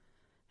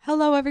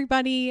Hello,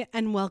 everybody,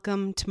 and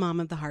welcome to Mom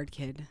of the Hard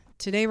Kid.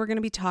 Today, we're going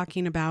to be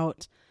talking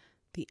about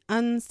the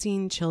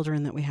unseen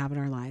children that we have in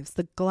our lives,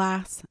 the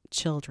glass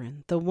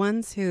children, the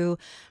ones who,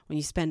 when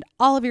you spend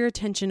all of your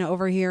attention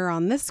over here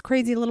on this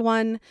crazy little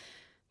one,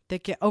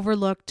 that get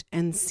overlooked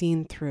and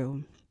seen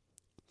through.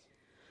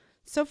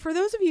 So for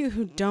those of you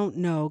who don't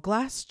know,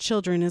 glass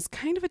children is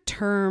kind of a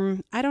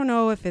term. I don't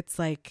know if it's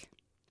like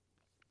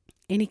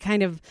any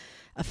kind of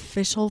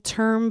official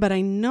term, but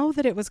I know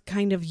that it was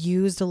kind of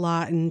used a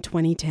lot in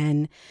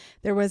 2010.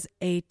 There was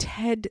a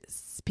TED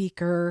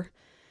speaker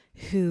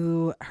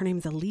who, her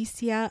name's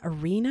Alicia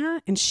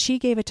Arena, and she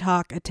gave a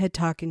TED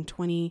Talk in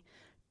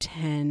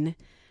 2010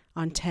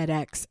 on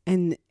TEDx,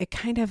 and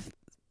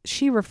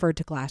she referred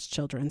to glass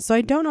children. So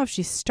I don't know if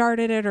she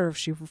started it or if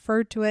she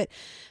referred to it,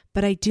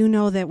 but I do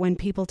know that when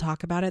people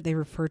talk about it, they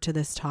refer to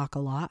this talk a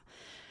lot.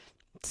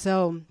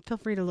 So feel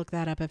free to look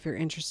that up if you're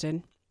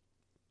interested.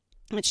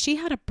 But she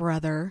had a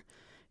brother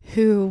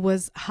who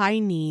was high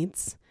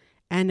needs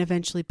and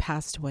eventually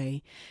passed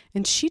away.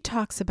 And she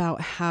talks about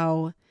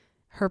how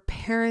her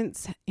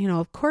parents,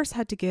 of course,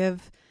 had to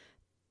give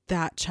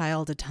that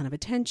child a ton of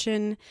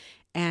attention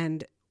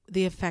and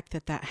the effect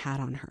that had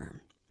on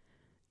her.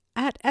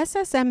 At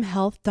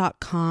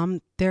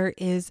ssmhealth.com, there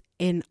is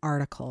an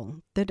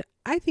article that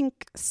I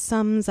think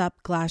sums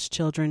up glass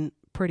children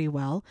pretty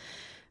well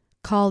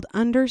called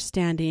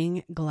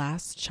Understanding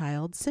Glass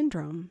Child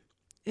Syndrome.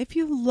 If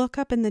you look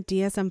up in the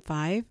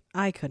DSM-5,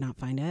 I could not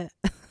find it.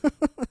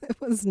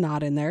 It was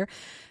not in there.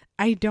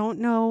 I don't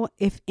know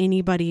if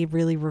anybody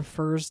really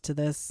refers to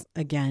this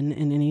again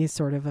in any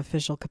sort of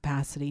official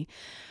capacity.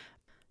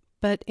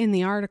 But in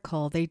the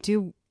article, they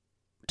do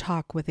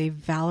talk with a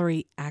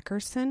Valerie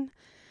Ackerson,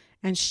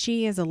 and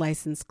she is a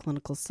licensed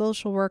clinical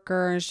social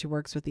worker. She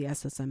works with the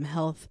SSM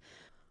Health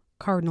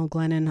Cardinal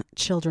Glennon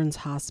Children's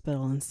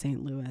Hospital in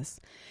St. Louis.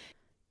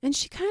 And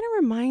she kind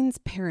of reminds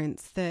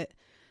parents that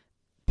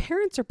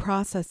parents are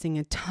processing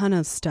a ton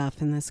of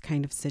stuff in this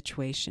kind of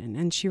situation.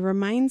 And she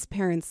reminds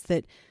parents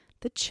that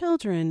the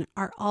children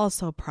are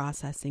also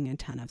processing a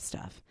ton of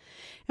stuff.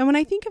 And when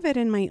I think of it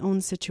in my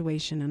own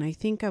situation, and I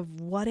think of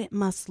what it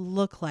must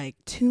look like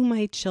to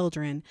my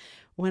children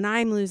when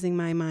I'm losing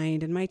my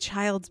mind and my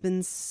child's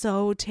been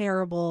so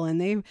terrible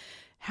and they've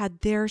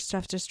had their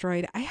stuff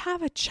destroyed. I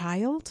have a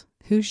child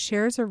who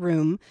shares a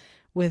room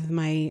with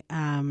my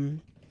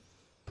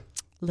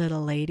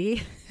little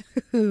lady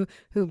who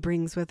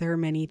brings with her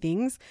many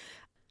things.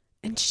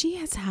 And she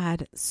has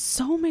had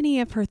so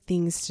many of her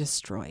things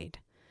destroyed.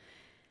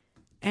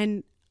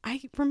 And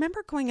I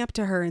remember going up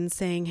to her and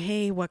saying,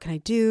 hey, what can I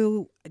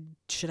do?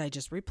 Should I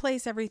just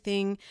replace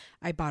everything?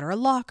 I bought her a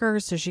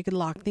locker so she could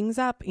lock things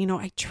up.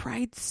 I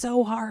tried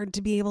so hard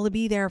to be able to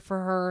be there for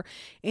her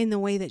in the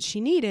way that she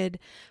needed,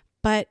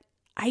 but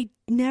I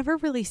never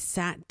really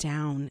sat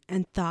down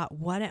and thought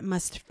what it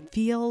must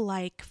feel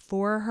like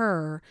for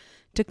her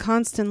to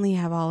constantly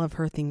have all of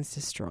her things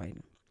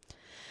destroyed.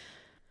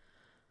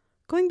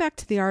 Going back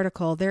to the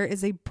article, there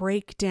is a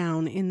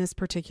breakdown in this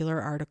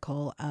particular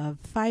article of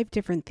 5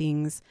 different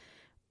things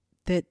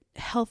that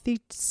healthy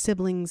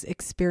siblings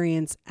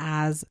experience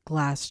as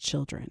glass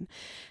children.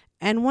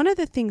 And one of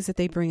the things that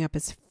they bring up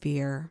is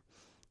fear.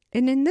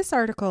 And in this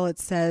article, it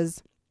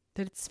says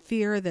that it's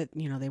fear that,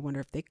 they wonder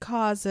if they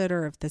cause it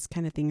or if this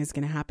kind of thing is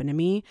going to happen to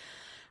me.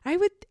 I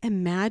would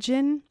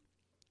imagine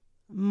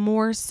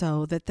more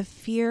so that the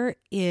fear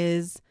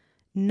is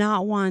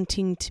not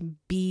wanting to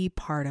be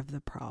part of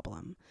the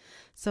problem.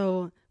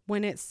 So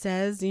when it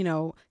says,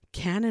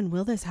 can and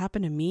will this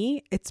happen to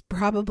me? It's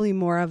probably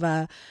more of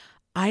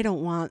I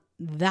don't want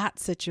that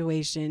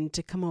situation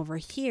to come over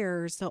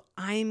here, so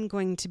I'm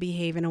going to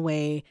behave in a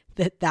way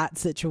that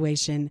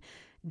situation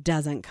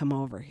doesn't come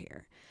over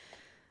here.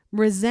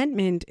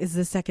 Resentment is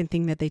the second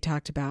thing that they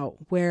talked about,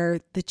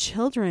 where the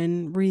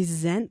children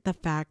resent the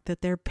fact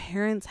that their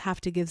parents have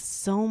to give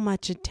so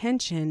much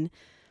attention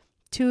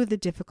to the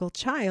difficult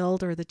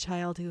child or the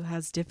child who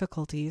has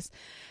difficulties,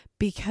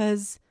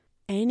 because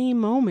any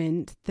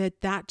moment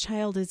that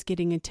child is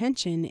getting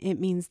attention, it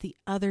means the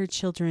other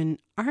children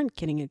aren't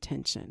getting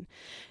attention.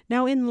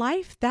 Now, in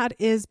life, that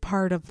is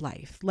part of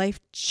life. Life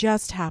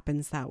just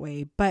happens that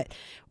way. But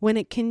when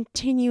it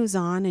continues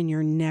on and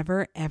you're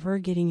never, ever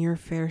getting your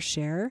fair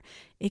share,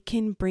 it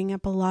can bring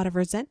up a lot of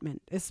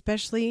resentment,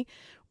 especially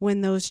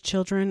when those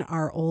children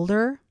are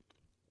older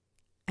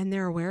and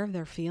they're aware of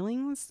their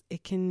feelings.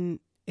 It can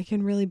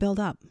really build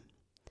up.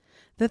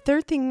 The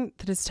third thing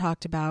that is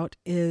talked about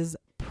is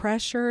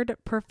pressured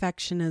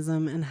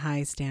perfectionism and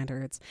high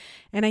standards.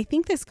 And I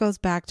think this goes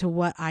back to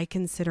what I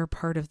consider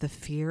part of the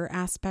fear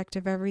aspect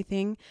of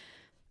everything.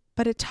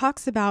 But it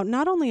talks about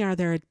not only are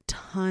there a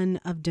ton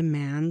of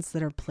demands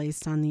that are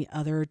placed on the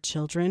other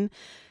children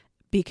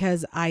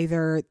because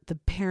either the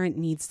parent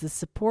needs the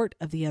support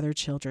of the other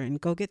children,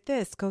 go get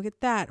this, go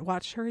get that,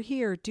 watch her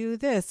here, do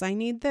this, I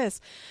need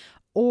this,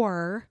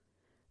 or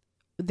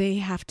they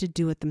have to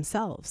do it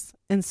themselves.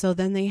 And so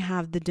then they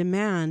have the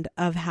demand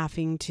of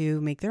having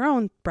to make their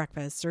own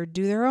breakfast or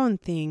do their own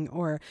thing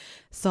or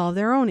solve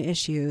their own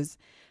issues.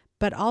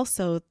 but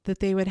also that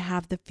they would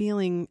have the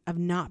feeling of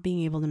not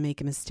being able to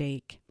make a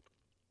mistake.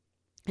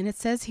 And it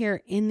says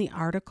here in the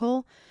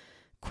article,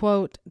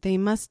 quote, they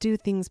must do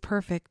things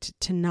perfect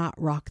to not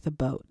rock the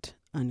boat,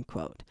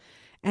 unquote.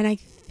 And I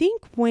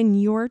think when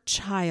your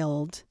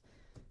child,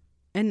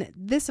 and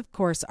this, of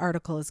course,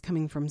 article is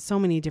coming from so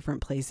many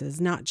different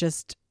places, not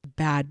just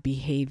bad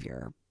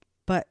behavior,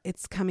 but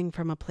it's coming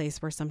from a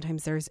place where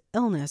sometimes there's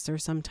illness or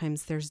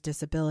sometimes there's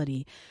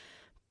disability.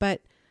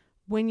 But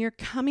when you're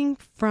coming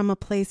from a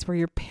place where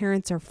your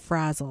parents are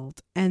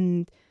frazzled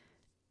and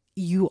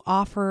you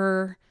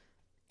offer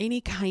any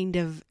kind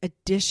of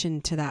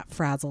addition to that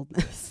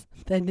frazzledness,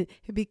 then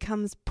it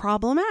becomes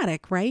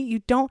problematic, right?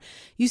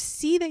 You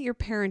see that your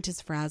parent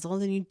is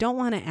frazzled and you don't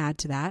want to add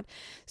to that.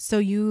 So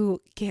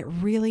you get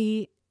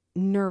really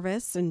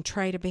nervous and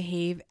try to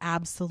behave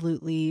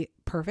absolutely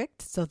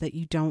perfect so that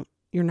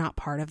you're not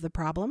part of the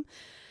problem.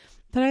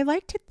 But I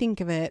like to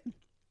think of it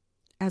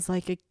as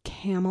like a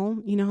camel.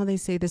 You know how they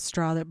say the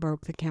straw that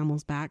broke the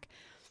camel's back,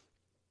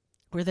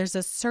 where there's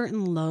a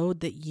certain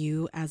load that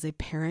you as a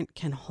parent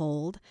can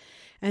hold,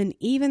 and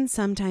even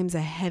sometimes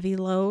a heavy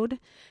load,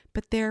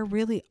 but there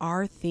really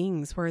are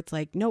things where it's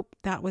like, nope,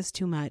 that was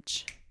too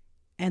much.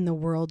 And the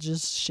world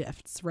just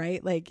shifts,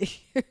 right?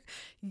 Like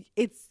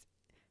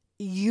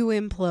you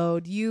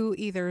implode, you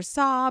either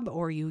sob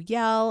or you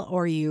yell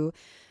or you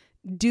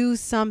do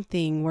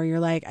something where you're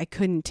like, I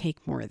couldn't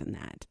take more than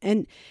that.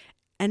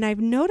 And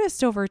I've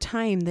noticed over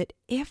time that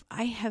if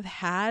I have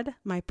had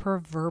my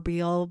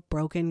proverbial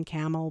broken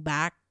camel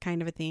back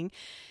kind of a thing,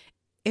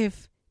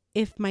 if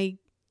my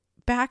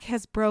back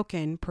has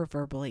broken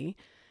proverbially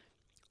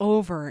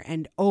over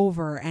and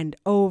over and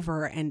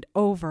over and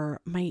over,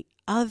 my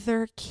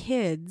other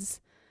kids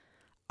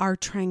are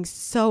trying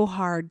so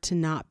hard to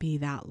not be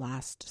that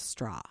last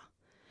straw.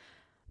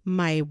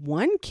 My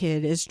one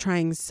kid is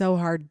trying so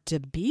hard to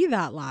be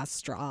that last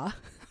straw,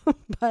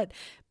 but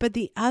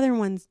the other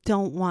ones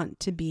don't want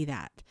to be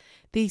that.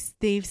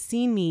 They've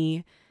seen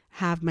me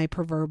have my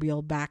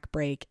proverbial back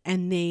break,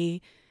 and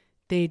they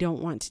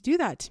don't want to do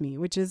that to me,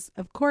 which is,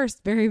 of course,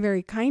 very,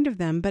 very kind of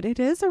them, but it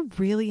is a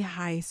really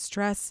high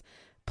stress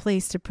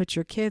place to put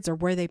your kids, or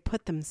where they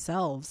put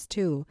themselves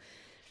too.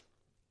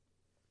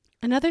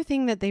 Another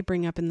thing that they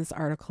bring up in this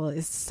article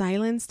is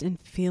silenced and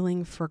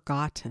feeling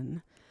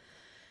forgotten.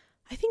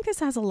 I think this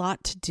has a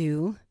lot to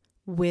do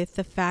with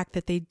the fact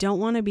that they don't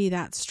want to be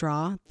that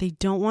straw. They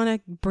don't want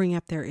to bring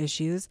up their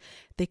issues.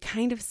 They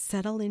kind of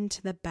settle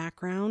into the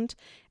background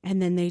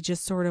and then they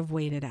just sort of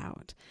wait it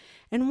out.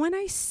 And when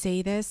I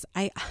say this,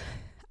 I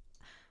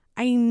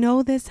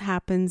know this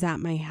happens at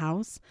my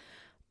house,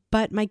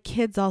 but my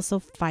kids also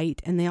fight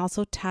and they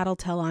also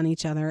tattletale on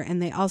each other and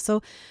they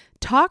also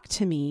talk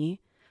to me,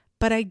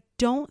 but I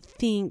don't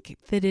think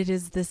that it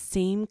is the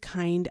same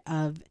kind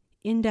of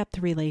in-depth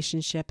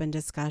relationship and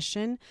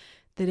discussion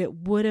that it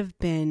would have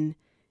been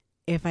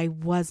if I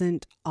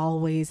wasn't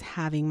always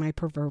having my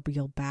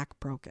proverbial back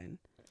broken.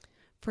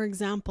 For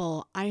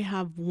example, I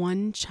have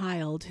one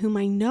child whom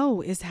I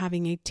know is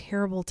having a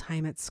terrible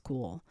time at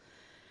school.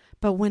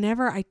 But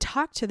whenever I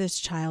talk to this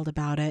child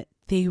about it,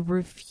 they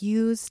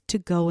refuse to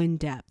go in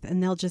depth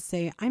and they'll just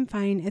say, I'm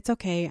fine. It's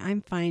okay.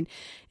 I'm fine.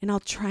 And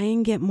I'll try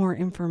and get more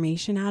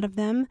information out of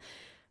them,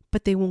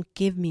 but they won't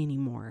give me any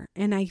more.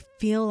 And I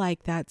feel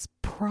like that's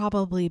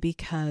probably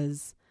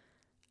because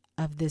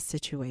of this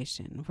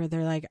situation where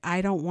they're like,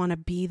 I don't want to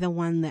be the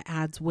one that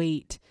adds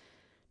weight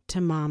to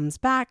mom's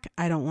back.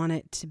 I don't want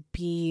it to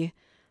be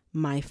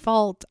my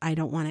fault. I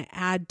don't want to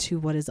add to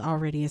what is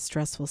already a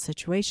stressful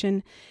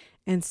situation.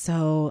 And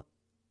so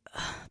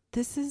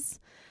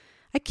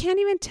I can't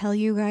even tell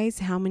you guys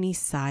how many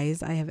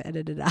sighs I have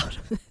edited out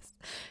of this,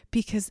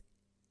 because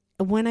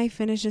when I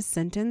finish a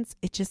sentence,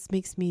 it just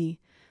makes me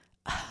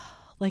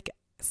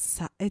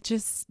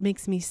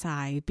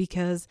sigh,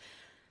 because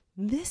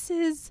this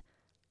is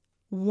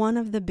one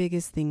of the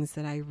biggest things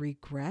that I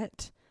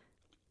regret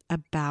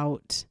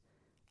about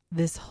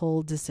this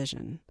whole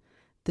decision,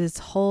 this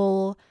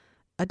whole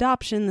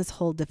adoption, this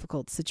whole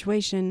difficult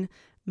situation.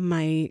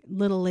 My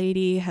little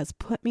lady has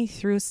put me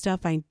through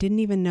stuff I didn't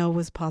even know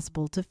was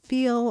possible to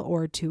feel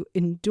or to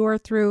endure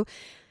through.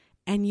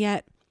 And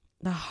yet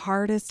the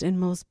hardest and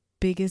most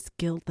biggest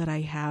guilt that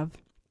I have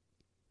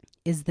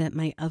is that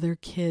my other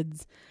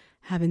kids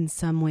have in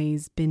some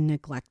ways been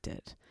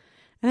neglected.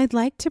 And I'd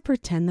like to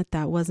pretend that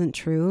that wasn't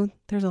true.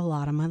 There's a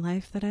lot of my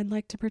life that I'd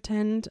like to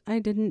pretend I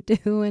didn't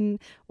do and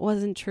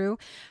wasn't true.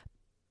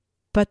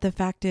 But the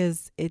fact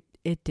is, it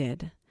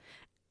did.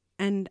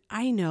 And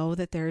I know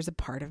that there's a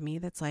part of me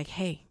that's like,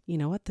 hey, you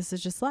know what? This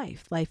is just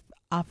life. Life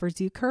offers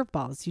you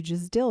curveballs. You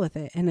just deal with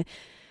it. And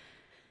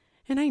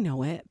I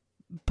know it,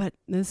 but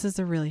this is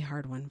a really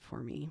hard one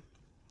for me.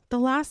 The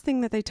last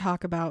thing that they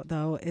talk about,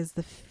 though, is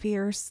the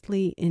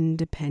fiercely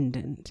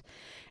independent.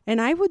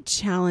 And I would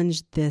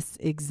challenge this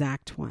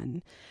exact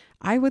one.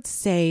 I would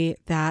say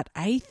that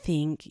I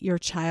think your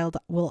child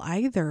will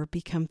either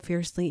become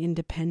fiercely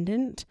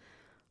independent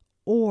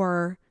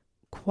or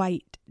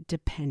quite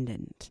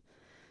dependent.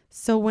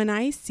 So when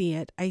I see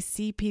it, I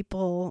see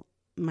people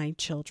my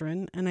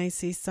children, and I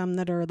see some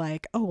that are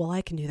like, oh, well,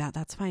 I can do that.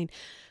 That's fine.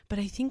 But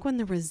I think when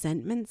the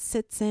resentment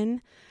sits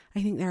in,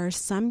 I think there are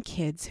some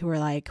kids who are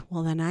like,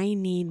 well, then I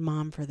need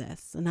mom for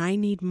this and I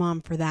need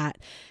mom for that.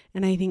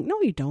 And I think,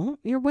 no, you don't.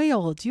 You're way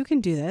old. You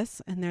can do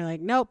this. And they're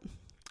like, nope,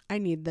 I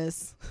need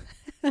this.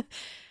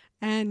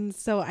 And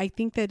so I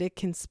think that it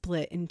can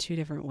split in two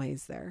different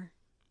ways there.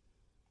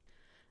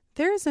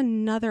 There's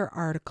another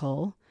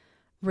article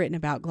written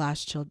about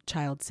glass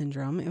child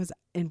syndrome. It was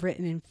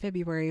written in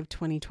February of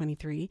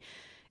 2023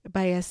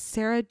 by a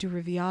Sarah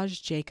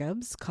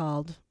Duriviage-Jacobs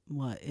called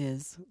What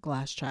is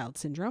Glass Child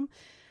Syndrome?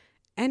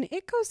 And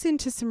it goes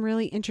into some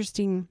really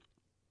interesting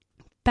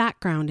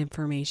background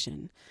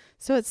information.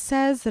 So it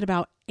says that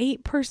about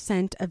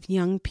 8% of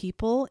young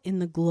people in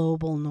the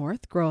global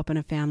north grow up in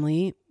a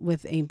family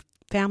with a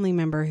family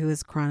member who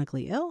is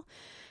chronically ill.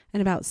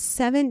 And about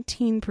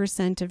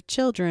 17% of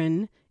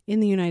children in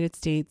the United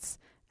States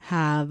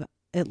have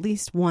at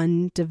least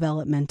one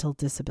developmental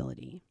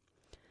disability.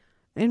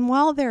 And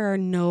while there are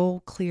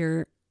no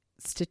clear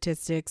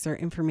statistics or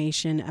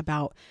information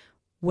about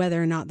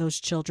whether or not those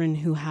children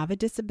who have a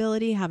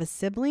disability have a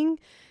sibling,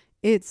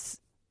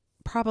 it's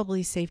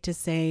probably safe to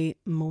say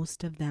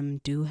most of them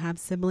do have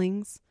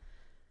siblings.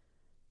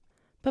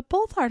 But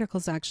both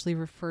articles actually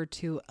refer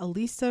to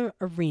Elisa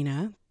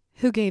Arena,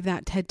 who gave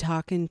that TED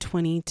Talk in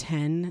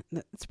 2010.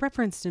 It's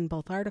referenced in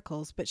both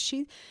articles, but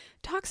she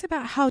talks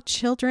about how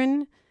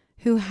children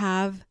who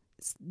have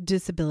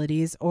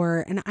disabilities,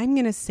 and I'm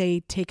going to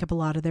say take up a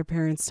lot of their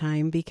parents'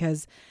 time,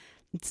 because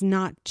it's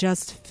not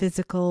just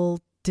physical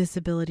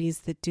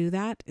disabilities that do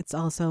that.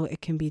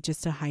 It can be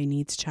just a high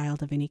needs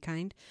child of any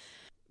kind.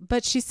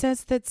 But she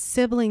says that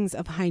siblings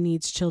of high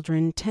needs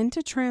children tend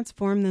to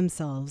transform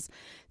themselves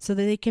so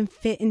that they can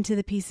fit into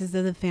the pieces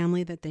of the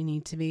family that they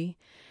need to be,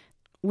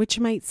 which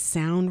might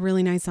sound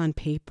really nice on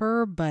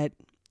paper, but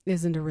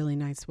isn't a really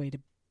nice way to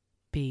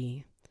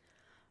be.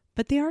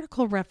 But the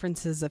article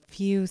references a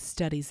few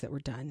studies that were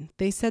done.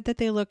 They said that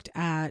they looked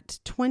at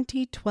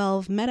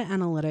 2012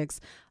 meta-analytics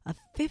of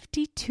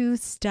 52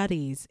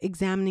 studies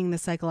examining the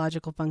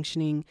psychological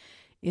functioning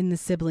in the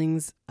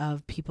siblings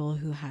of people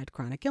who had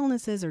chronic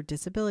illnesses or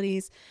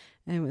disabilities,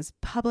 and it was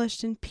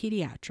published in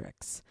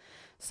Pediatrics.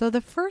 So the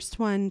first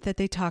one that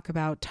they talks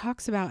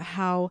about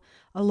how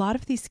a lot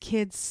of these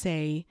kids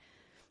say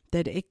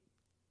that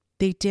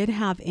they did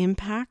have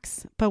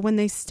impacts, but when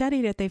they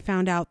studied it, they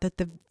found out that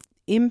the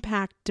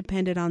impact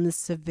depended on the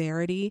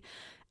severity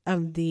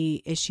of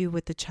the issue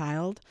with the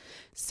child.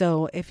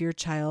 So if your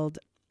child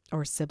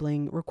or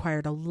sibling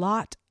required a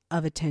lot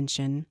of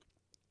attention,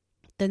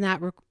 then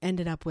that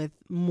ended up with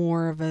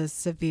more of a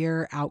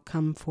severe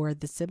outcome for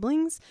the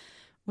siblings,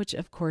 which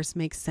of course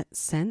makes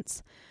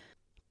sense.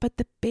 But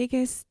the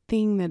biggest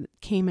thing that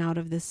came out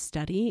of this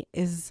study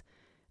is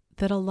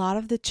that a lot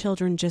of the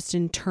children just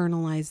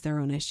internalize their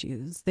own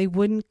issues. They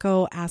wouldn't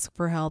go ask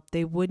for help.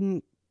 They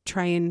wouldn't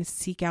try and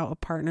seek out a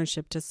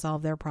partnership to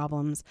solve their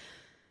problems.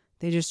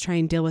 They just try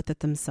and deal with it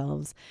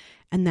themselves.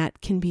 And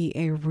that can be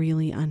a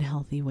really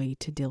unhealthy way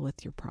to deal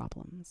with your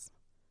problems.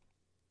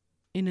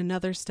 In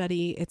another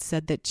study, it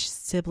said that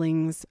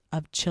siblings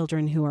of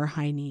children who are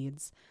high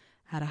needs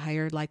had a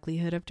higher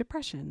likelihood of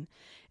depression.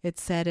 It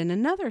said in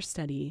another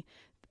study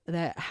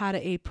that had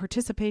a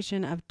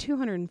participation of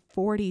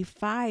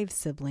 245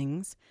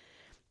 siblings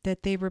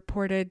that they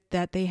reported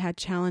that they had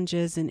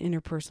challenges in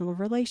interpersonal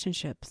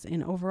relationships,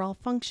 in overall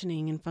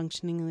functioning and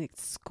functioning at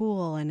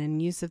school and in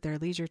use of their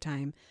leisure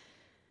time.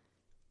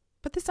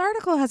 But this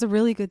article has a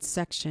really good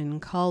section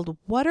called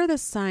What are the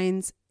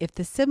signs if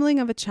the sibling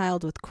of a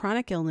child with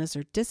chronic illness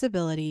or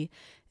disability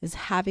is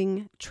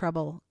having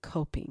trouble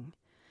coping?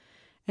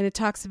 And it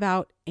talks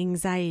about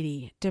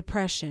anxiety,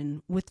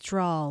 depression,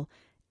 withdrawal,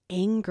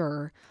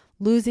 anger,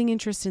 losing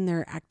interest in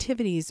their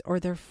activities or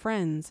their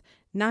friends,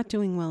 not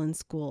doing well in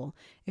school,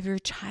 if your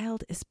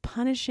child is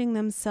punishing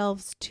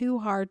themselves too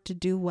hard to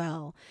do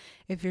well,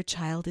 if your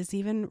child is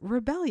even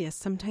rebellious,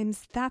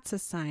 sometimes that's a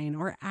sign,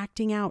 or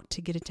acting out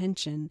to get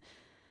attention,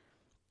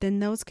 then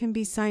those can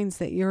be signs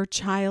that your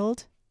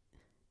child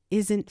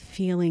isn't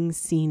feeling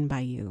seen by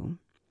you.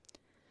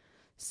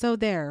 So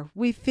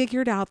we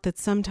figured out that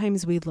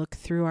sometimes we look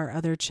through our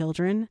other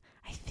children.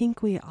 I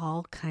think we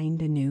all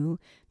kind of knew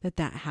that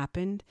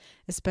happened,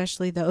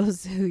 especially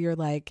those who you're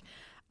like,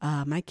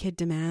 my kid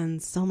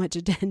demands so much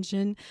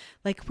attention.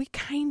 Like, we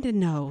kind of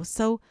know.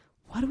 So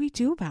what do we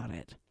do about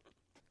it?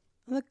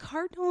 The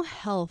Cardinal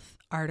Health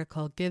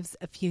article gives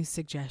a few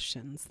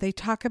suggestions. They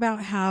talk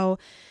about how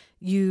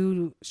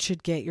you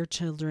should get your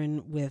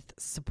children with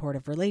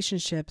supportive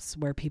relationships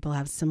where people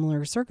have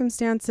similar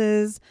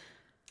circumstances.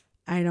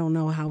 I don't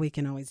know how we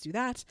can always do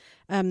that.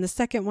 The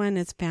second one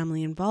is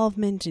family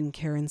involvement and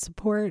care and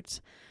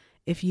support.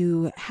 If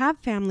you have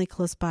family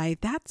close by,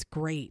 that's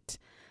great.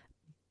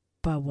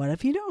 But what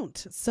if you don't?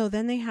 So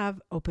then they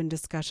have open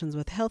discussions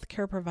with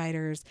healthcare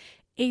providers,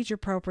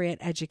 age-appropriate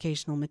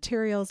educational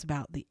materials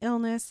about the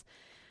illness,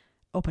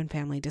 open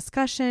family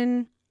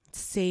discussion,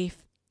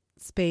 safe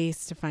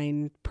space to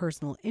find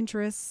personal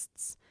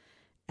interests,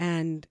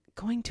 and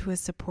going to a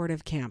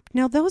supportive camp.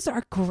 Now, those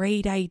are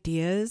great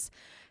ideas.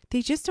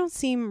 They just don't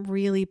seem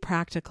really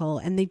practical,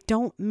 and they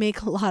don't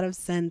make a lot of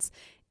sense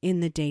in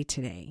the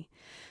day-to-day.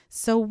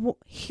 So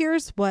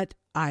here's what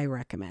I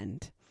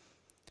recommend.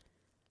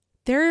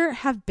 There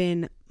have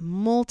been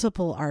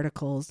multiple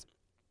articles,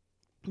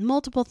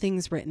 multiple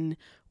things written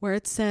where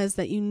it says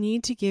that you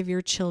need to give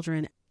your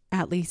children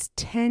at least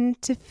 10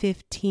 to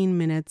 15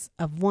 minutes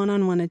of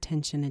one-on-one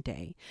attention a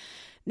day.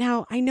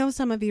 Now, I know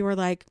some of you are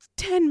like,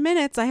 10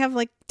 minutes? I have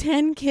like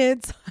 10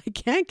 kids. I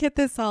can't get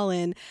this all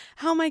in.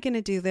 How am I going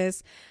to do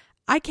this?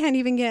 I can't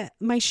even get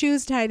my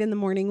shoes tied in the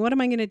morning. What am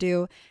I going to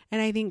do?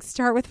 And I think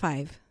start with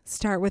 5.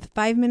 Start with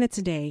 5 minutes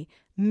a day.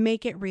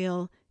 Make it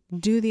real.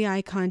 Do the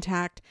eye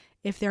contact.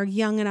 If they're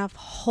young enough,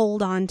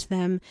 hold on to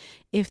them.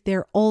 If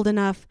they're old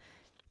enough,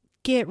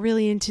 get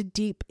really into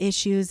deep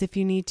issues if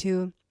you need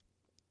to.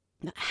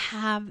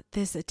 Have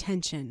this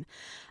attention.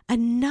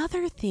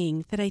 Another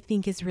thing that I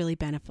think is really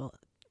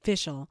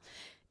beneficial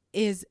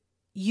is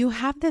you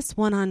have this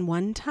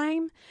one-on-one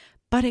time,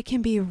 but it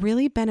can be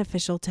really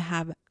beneficial to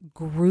have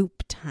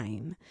group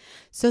time.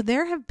 So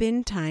there have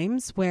been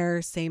times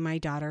where, say, my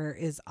daughter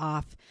is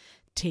off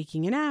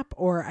taking a nap,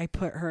 or I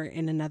put her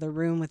in another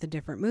room with a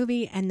different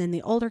movie, and then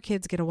the older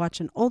kids get to watch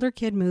an older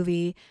kid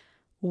movie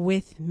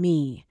with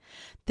me.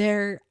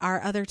 There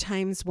are other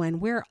times when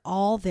we're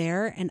all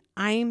there and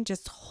I'm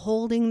just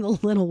holding the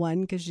little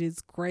one because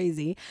she's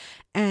crazy,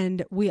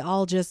 and we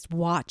all just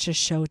watch a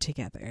show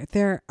together.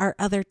 There are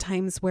other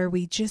times where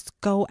we just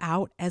go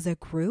out as a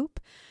group.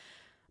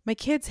 My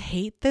kids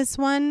hate this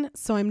one,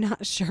 so I'm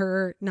not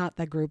sure, not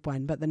the group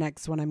one, but the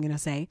next one I'm going to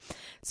say.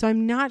 So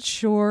I'm not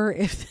sure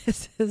if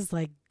this is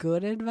like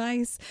good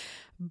advice,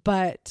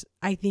 but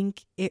I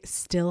think it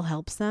still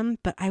helps them.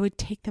 But I would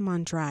take them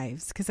on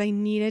drives because I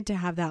needed to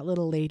have that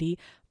little lady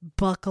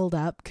buckled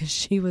up because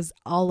she was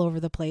all over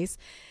the place.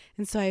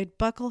 And so I'd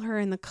buckle her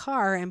in the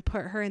car and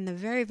put her in the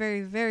very,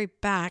 very, very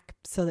back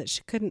so that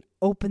she couldn't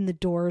open the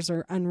doors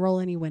or unroll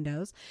any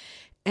windows.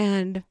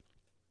 And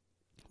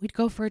we'd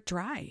go for a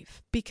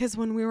drive because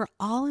when we were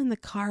all in the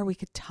car, we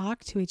could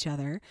talk to each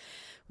other.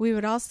 We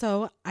would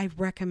also, I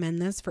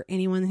recommend this for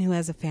anyone who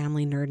has a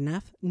family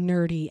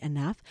nerdy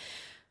enough,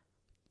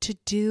 to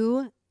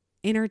do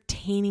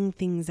entertaining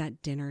things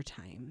at dinner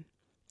time.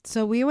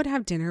 So we would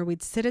have dinner,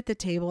 we'd sit at the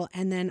table,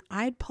 and then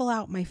I'd pull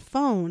out my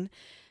phone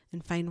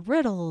and find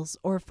riddles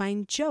or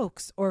find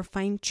jokes or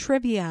find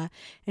trivia.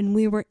 And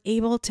we were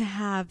able to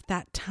have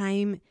that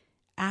time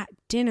at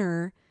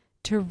dinner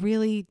to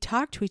really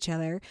talk to each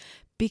other,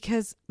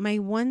 because my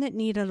one that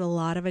needed a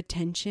lot of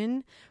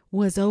attention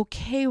was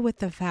okay with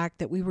the fact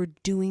that we were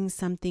doing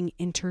something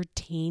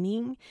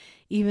entertaining,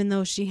 even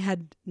though she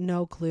had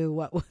no clue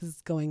what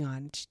was going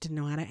on. She didn't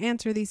know how to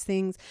answer these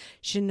things.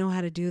 She didn't know how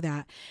to do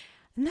that.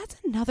 And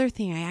that's another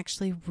thing I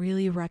actually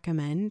really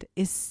recommend,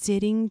 is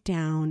sitting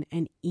down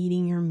and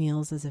eating your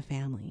meals as a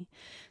family.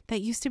 That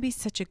used to be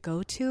such a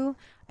go-to.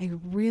 I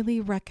really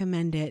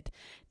recommend it.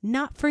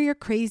 Not for your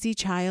crazy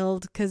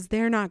child, because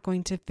they're not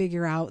going to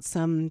figure out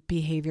some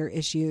behavior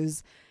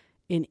issues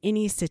in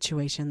any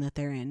situation that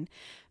they're in.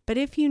 But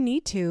if you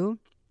need to,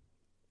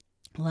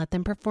 let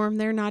them perform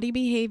their naughty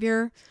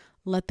behavior.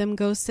 Let them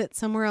go sit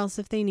somewhere else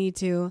if they need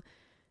to.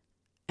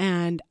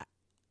 And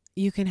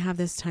you can have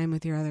this time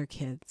with your other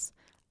kids.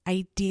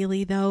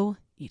 Ideally, though,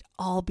 you'd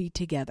all be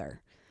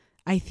together.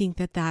 I think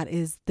that that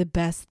is the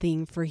best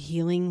thing for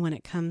healing when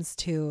it comes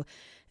to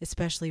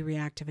especially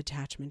reactive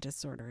attachment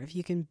disorder. If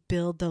you can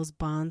build those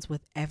bonds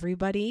with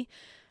everybody,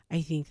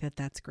 I think that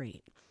that's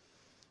great.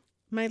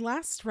 My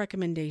last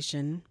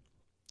recommendation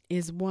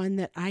is one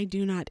that I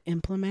do not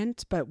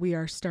implement, but we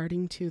are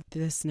starting to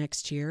this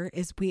next year,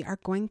 is we are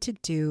going to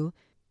do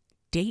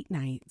date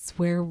nights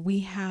where we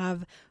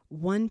have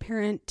one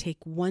parent take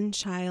one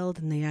child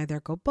and they either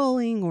go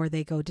bowling or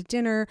they go to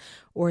dinner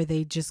or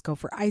they just go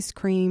for ice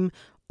cream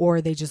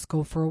or they just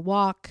go for a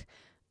walk.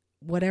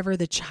 Whatever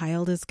the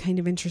child is kind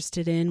of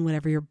interested in,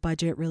 whatever your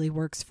budget really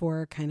works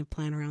for, kind of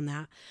plan around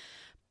that.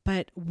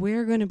 But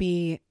we're going to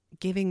be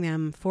giving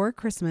them for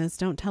Christmas.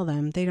 Don't tell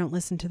them. They don't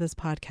listen to this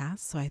podcast,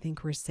 so I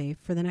think we're safe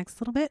for the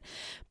next little bit.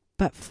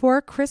 But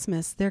for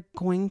Christmas, they're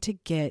going to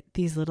get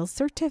these little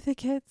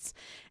certificates.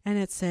 And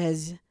it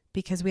says,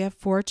 because we have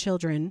 4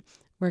 children,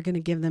 we're going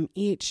to give them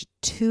each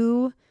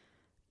 2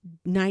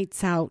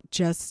 nights out,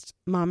 just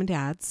mom and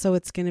dad. So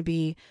it's going to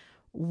be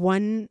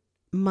 1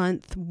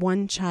 month,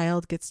 one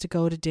child gets to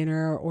go to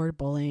dinner or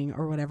bowling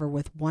or whatever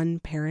with one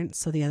parent,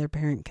 so the other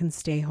parent can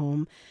stay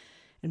home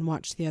and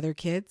watch the other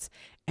kids.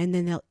 And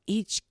then they'll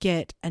each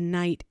get a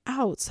night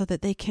out so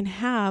that they can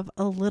have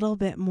a little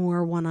bit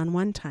more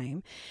one-on-one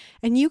time.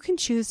 And you can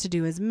choose to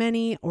do as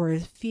many or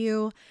as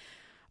few.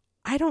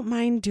 I don't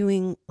mind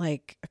doing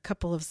like a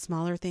couple of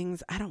smaller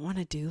things. I don't want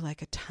to do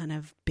like a ton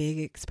of big,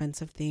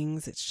 expensive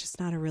things. It's just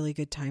not a really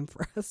good time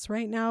for us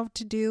right now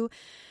to do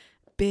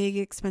big,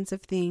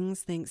 expensive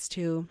things, thanks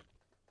to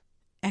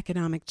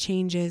economic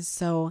changes.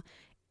 So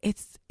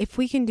it's, if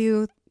we can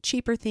do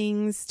cheaper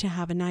things to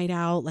have a night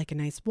out, like a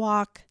nice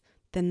walk,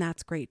 then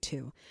that's great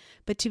too.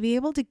 But to be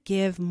able to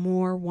give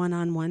more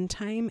one-on-one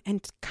time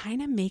and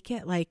kind of make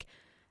it like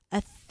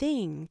a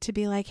thing, to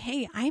be like,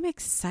 hey, I'm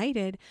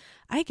excited.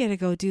 I get to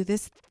go do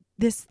this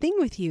thing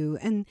with you.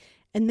 And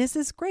this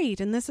is great.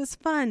 And this is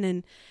fun.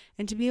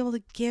 And to be able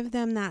to give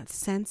them that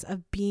sense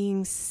of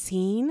being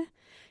seen,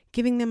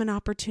 giving them an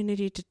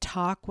opportunity to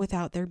talk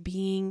without there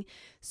being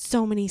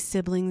so many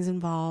siblings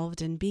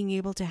involved, and being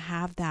able to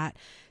have that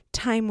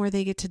time where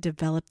they get to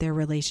develop their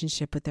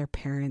relationship with their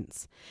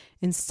parents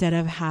instead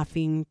of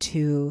having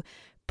to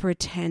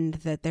pretend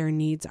that their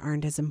needs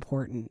aren't as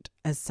important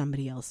as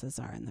somebody else's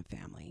are in the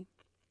family.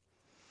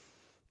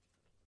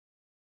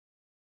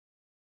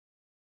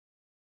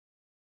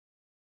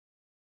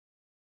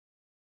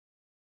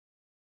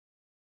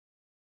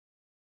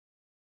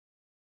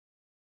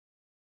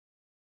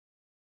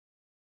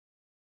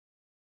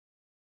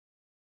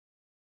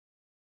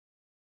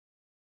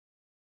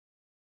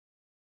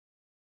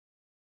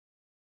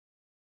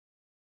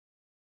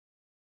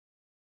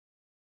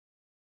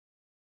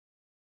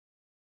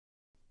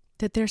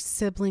 That their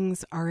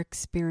siblings are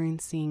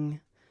experiencing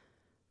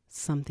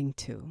something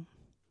too.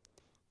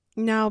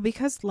 Now,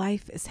 because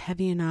life is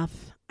heavy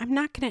enough, I'm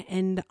not going to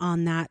end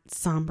on that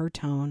somber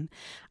tone.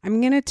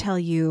 I'm going to tell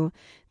you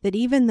that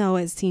even though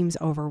it seems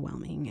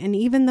overwhelming, and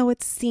even though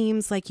it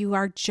seems like you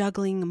are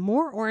juggling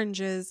more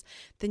oranges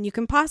than you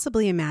can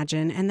possibly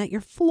imagine, and that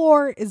your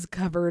floor is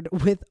covered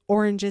with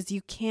oranges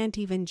you can't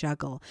even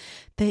juggle,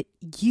 that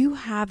you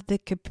have the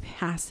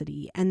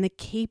capacity and the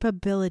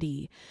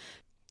capability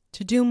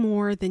to do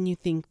more than you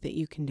think that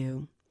you can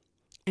do.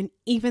 And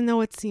even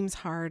though it seems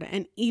hard,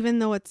 and even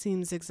though it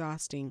seems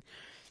exhausting,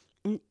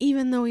 and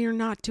even though you're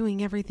not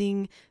doing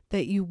everything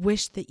that you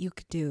wish that you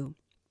could do,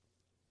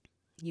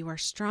 you are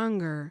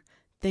stronger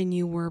than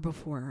you were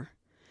before.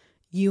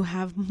 You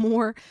have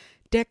more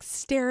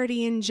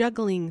dexterity in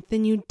juggling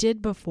than you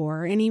did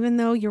before. And even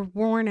though you're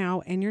worn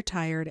out and you're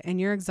tired and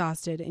you're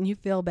exhausted and you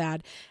feel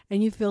bad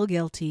and you feel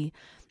guilty,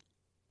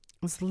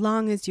 as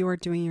long as you are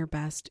doing your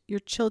best, your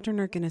children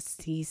are going to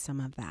see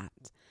some of that.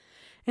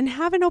 And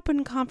have an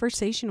open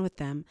conversation with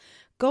them.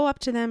 Go up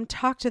to them,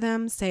 talk to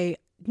them, say,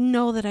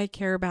 know that I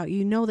care about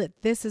you. Know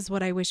that this is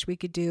what I wish we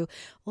could do.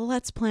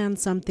 Let's plan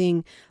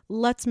something.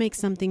 Let's make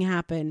something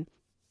happen.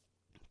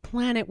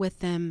 Plan it with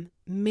them.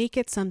 Make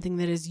it something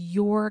that is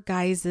your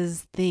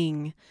guys'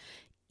 thing,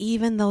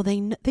 even though they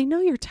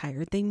know you're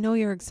tired. They know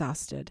you're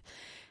exhausted.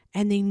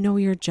 And they know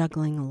you're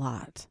juggling a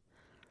lot.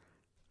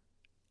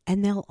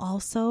 And they'll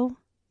also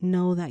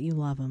know that you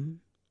love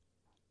them.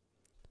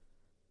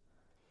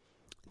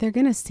 They're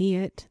going to see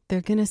it.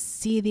 They're going to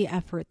see the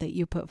effort that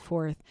you put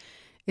forth.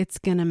 It's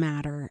going to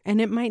matter.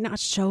 And it might not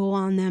show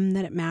on them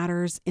that it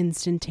matters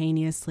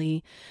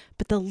instantaneously,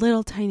 but the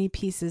little tiny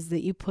pieces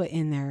that you put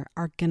in there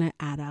are going to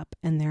add up,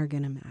 and they're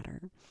going to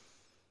matter.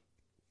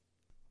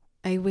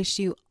 I wish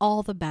you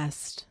all the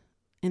best,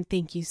 and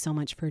thank you so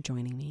much for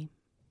joining me.